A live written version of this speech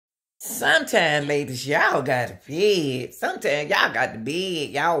Sometimes, ladies, y'all got to bed. Sometimes y'all got to bed.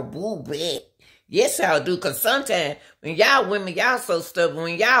 Y'all boo bed. Yes, y'all do. Because sometimes when y'all women, y'all so stubborn.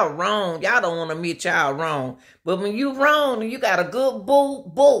 When y'all wrong, y'all don't want to admit y'all wrong. But when you wrong and you got a good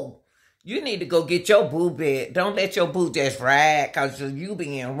boo, you need to go get your boo bed. Don't let your boo just ride because you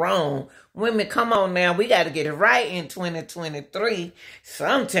being wrong. Women, come on now. We got to get it right in 2023.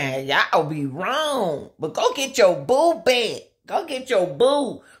 Sometimes y'all be wrong. But go get your boo bed. Go get your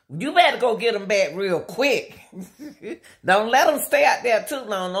boo. You better go get them back real quick. Don't let them stay out there too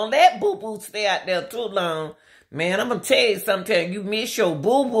long. Don't let boo-boo stay out there too long. Man, I'm going to tell you sometimes you miss your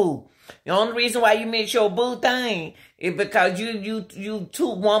boo-boo. The only reason why you miss your boo thing is because you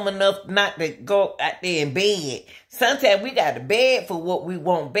too woman enough not to go out there in bed. Sometimes we got to bed for what we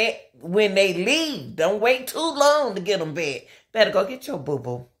want back when they leave. Don't wait too long to get them back. Better go get your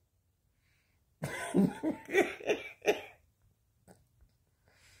boo-boo.